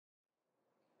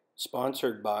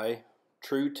Sponsored by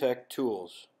True Tech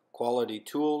Tools. Quality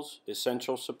tools,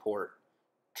 essential support.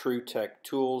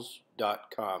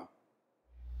 TrueTechTools.com.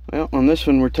 Well, on this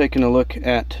one we're taking a look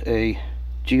at a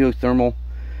geothermal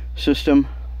system.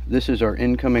 This is our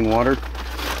incoming water.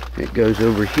 It goes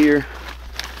over here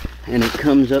and it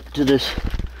comes up to this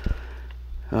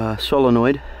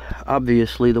solenoid.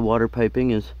 Obviously the water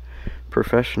piping is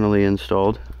professionally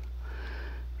installed.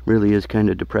 Really is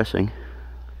kind of depressing.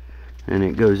 And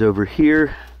it goes over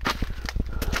here.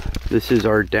 This is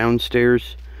our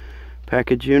downstairs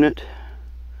package unit.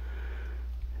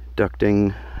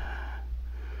 Ducting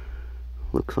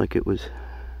looks like it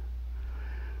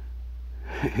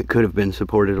could have been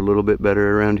supported a little bit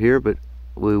better around here, but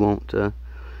we won't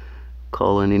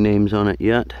call any names on it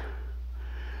yet.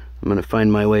 I'm going to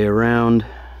find my way around,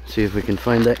 see if we can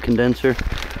find that condenser.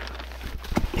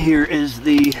 Here is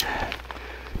the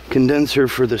condenser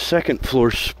for the second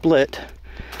floor split.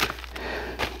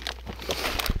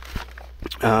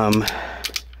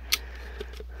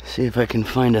 See if I can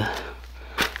find a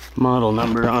model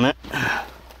number on it.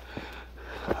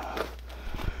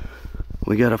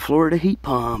 We got a Florida heat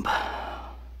pump.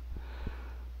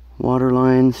 Water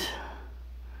lines.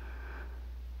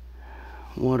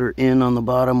 Water in on the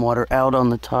bottom, water out on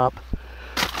the top.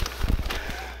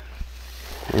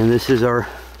 And this is our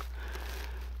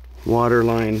water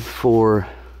line for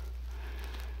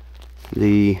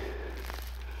the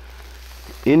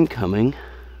incoming,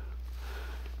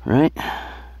 right?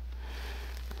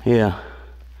 Yeah,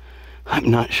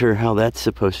 I'm not sure how that's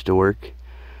supposed to work.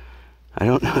 I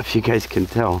don't know if you guys can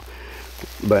tell,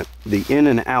 but the in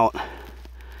and out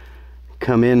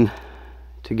come in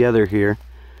together here.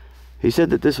 He said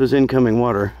that this was incoming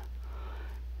water,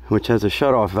 which has a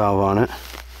shutoff valve on it,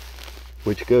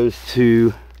 which goes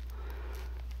to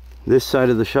this side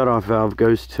of the shutoff valve,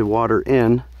 goes to water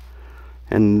in,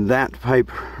 and that pipe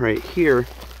right here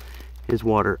is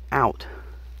water out.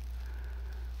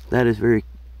 That is very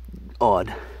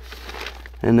odd.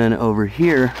 And then over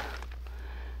here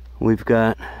we've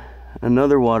got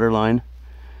another water line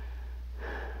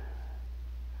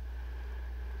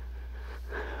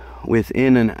with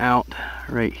in and out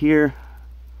right here.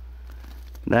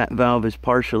 That valve is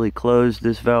partially closed,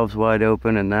 this valve's wide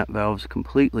open, and that valve's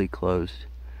completely closed.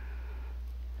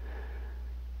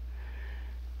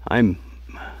 I'm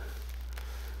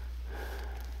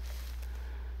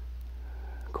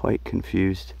quite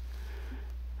confused.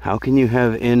 How can you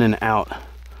have in and out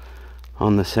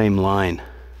on the same line?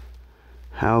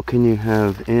 How can you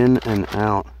have in and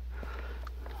out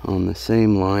on the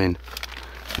same line?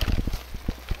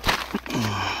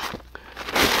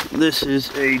 This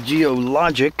is a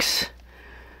Geologics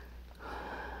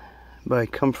by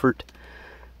Comfort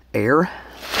Air.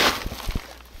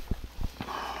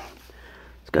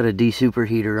 It's got a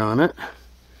de-superheater on it.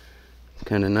 It's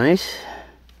kind of nice.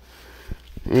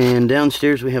 And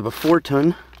downstairs we have a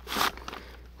 4-ton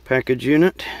package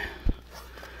unit.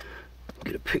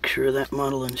 Get a picture of that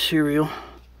model and serial.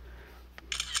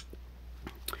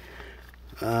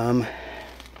 And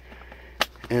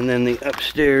then the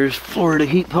upstairs Florida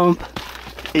heat pump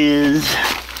is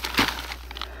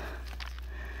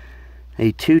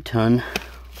a 2-ton.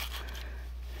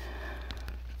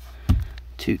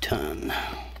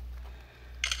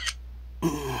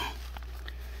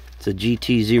 It's a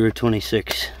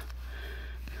GT026.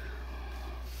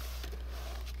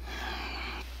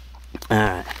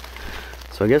 Alright,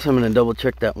 so I guess I'm going to double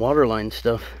check that water line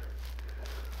stuff,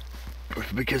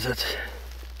 because that's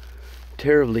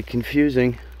terribly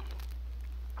confusing.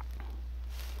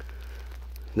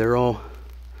 They're all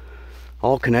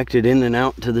connected in and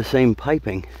out to the same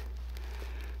piping.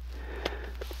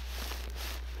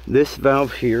 This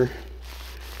valve here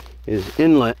is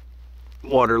inlet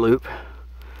water loop.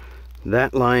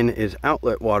 That line is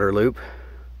outlet water loop.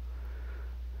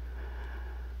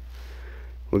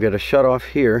 We got a shut off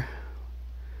here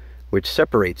which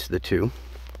separates the two,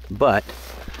 but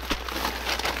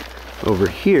over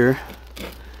here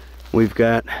we've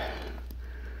got, I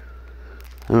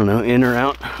don't know, in or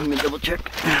out. Let me double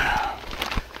check.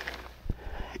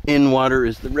 In water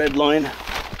is the red line.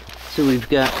 So we've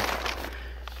got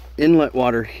inlet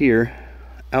water here,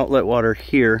 outlet water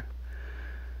here,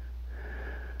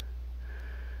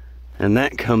 and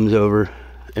that comes over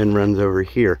and runs over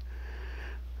here.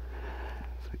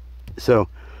 So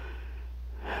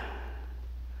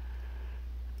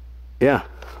yeah,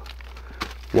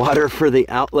 water for the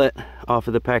outlet off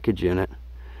of the package unit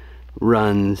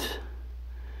runs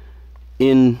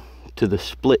into the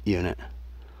split unit.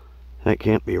 That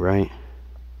can't be right.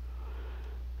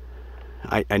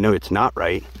 I know it's not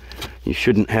right, You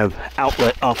shouldn't have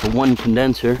outlet off of one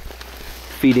condenser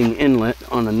feeding inlet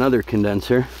on another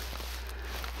condenser,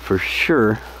 for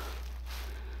sure.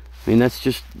 I mean, that's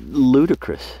just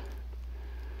ludicrous.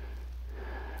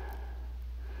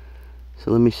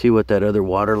 So let me see what that other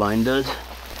water line does.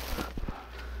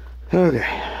 Okay.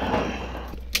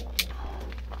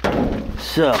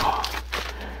 So,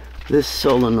 this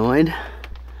solenoid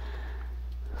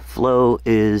flow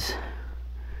is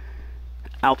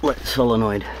outlet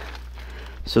solenoid.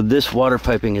 So this water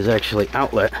piping is actually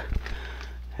outlet,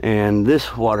 and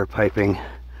this water piping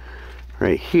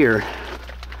right here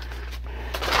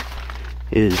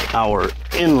is our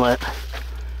inlet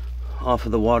off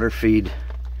of the water feed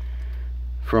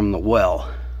from the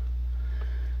well.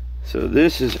 So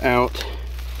this is out,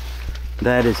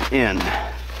 that is in.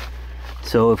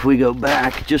 So if we go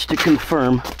back just to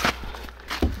confirm,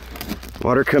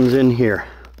 water comes in here,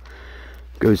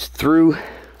 goes through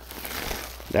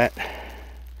that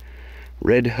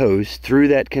red hose, through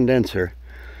that condenser,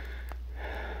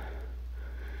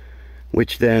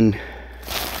 which then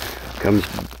comes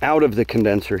out of the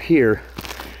condenser here,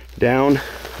 down,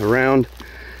 around,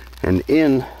 and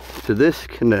in to this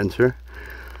condenser,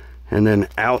 and then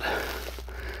out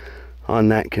on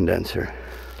that condenser.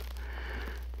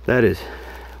 That is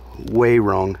way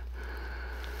wrong.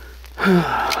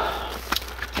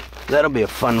 That'll be a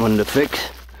fun one to fix.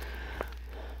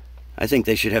 I think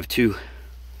they should have two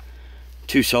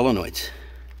solenoids,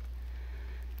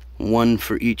 one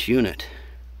for each unit,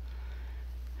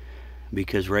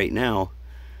 because right now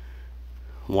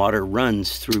water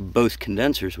runs through both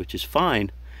condensers, which is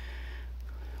fine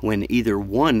when either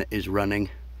one is running,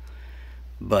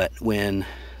 but when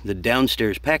the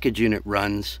downstairs package unit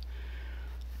runs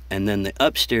and then the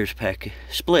upstairs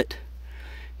split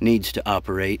needs to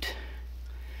operate,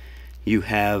 you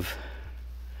have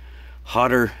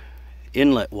hotter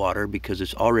inlet water, because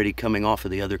it's already coming off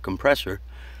of the other compressor,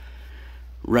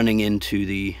 running into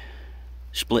the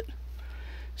split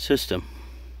system.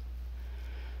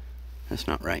 That's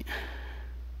not right.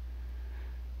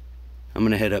 I'm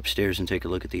gonna head upstairs and take a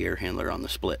look at the air handler on the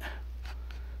split.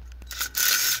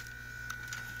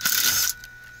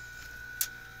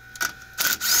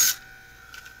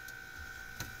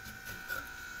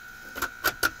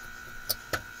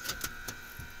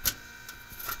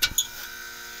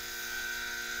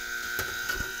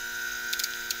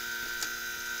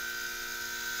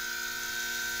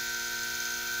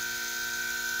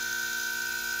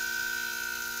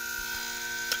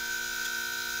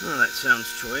 Well, that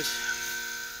sounds choice.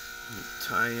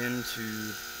 Tie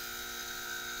into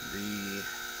the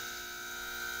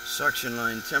suction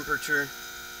line temperature.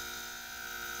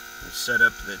 Set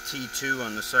up the T2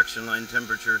 on the suction line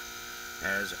temperature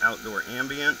as outdoor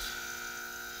ambient.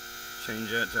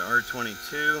 Change that to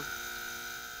R22.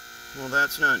 Well,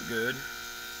 that's not good.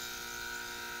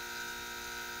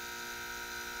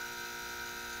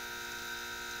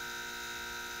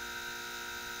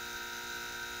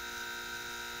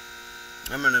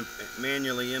 I'm going to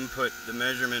manually input the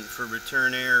measurement for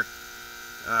return air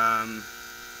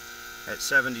at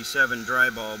 77 dry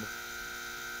bulb.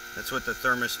 That's what the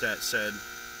thermostat said.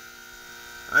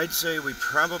 I'd say we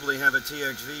probably have a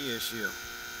TXV issue.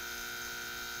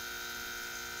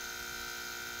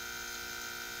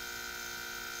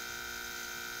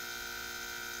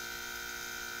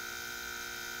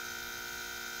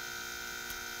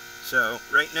 So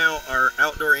right now our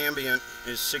outdoor ambient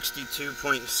is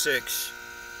 62.6,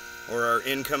 or our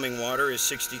incoming water is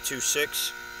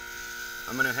 62.6.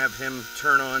 I'm going to have him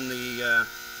turn on the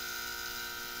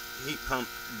heat pump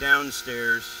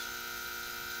downstairs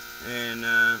and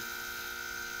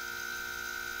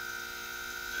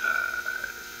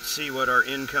see what our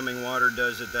incoming water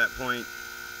does at that point.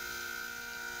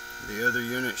 The other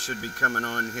unit should be coming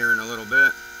on here in a little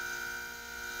bit.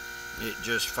 It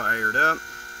just fired up.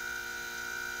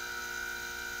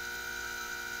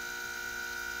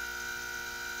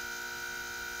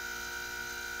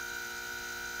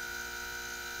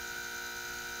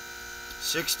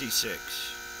 $66.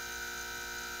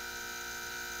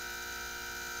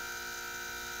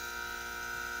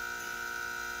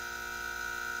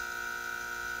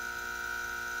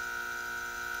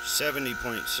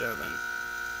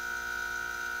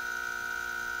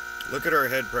 $70.7. Look at our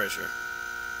head pressure.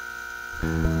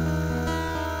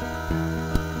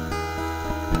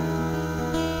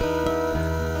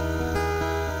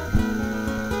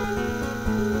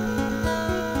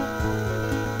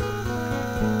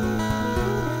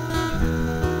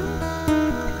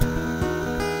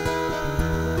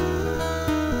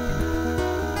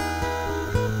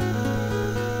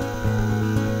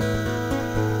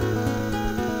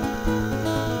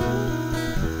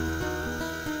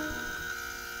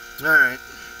 Alright,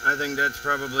 I think that's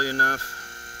probably enough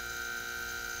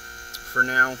for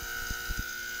now.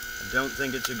 I don't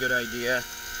think it's a good idea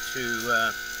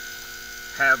to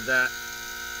have that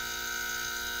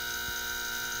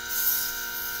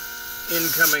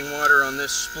incoming water on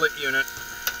this split unit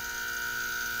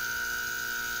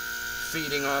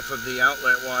feeding off of the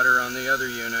outlet water on the other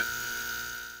unit.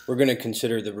 We're going to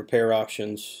consider the repair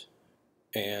options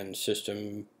and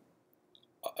system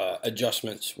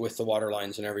adjustments with the water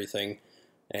lines and everything,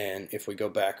 and if we go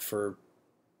back for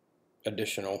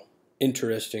additional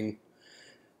interesting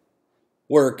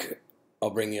work,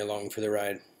 I'll bring you along for the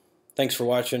ride. Thanks for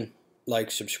watching. Like,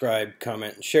 subscribe,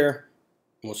 comment, and share,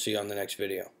 and we'll see you on the next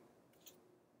video.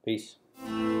 Peace.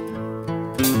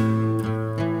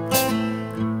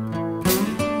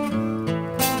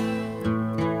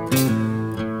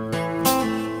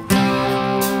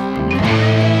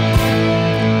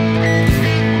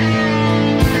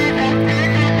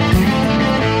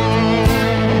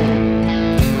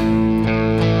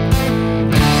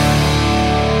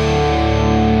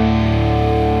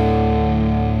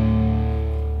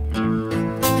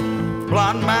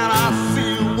 Blind man, I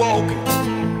see you walking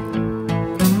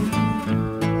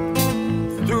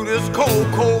through this cold,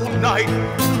 cold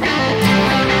night.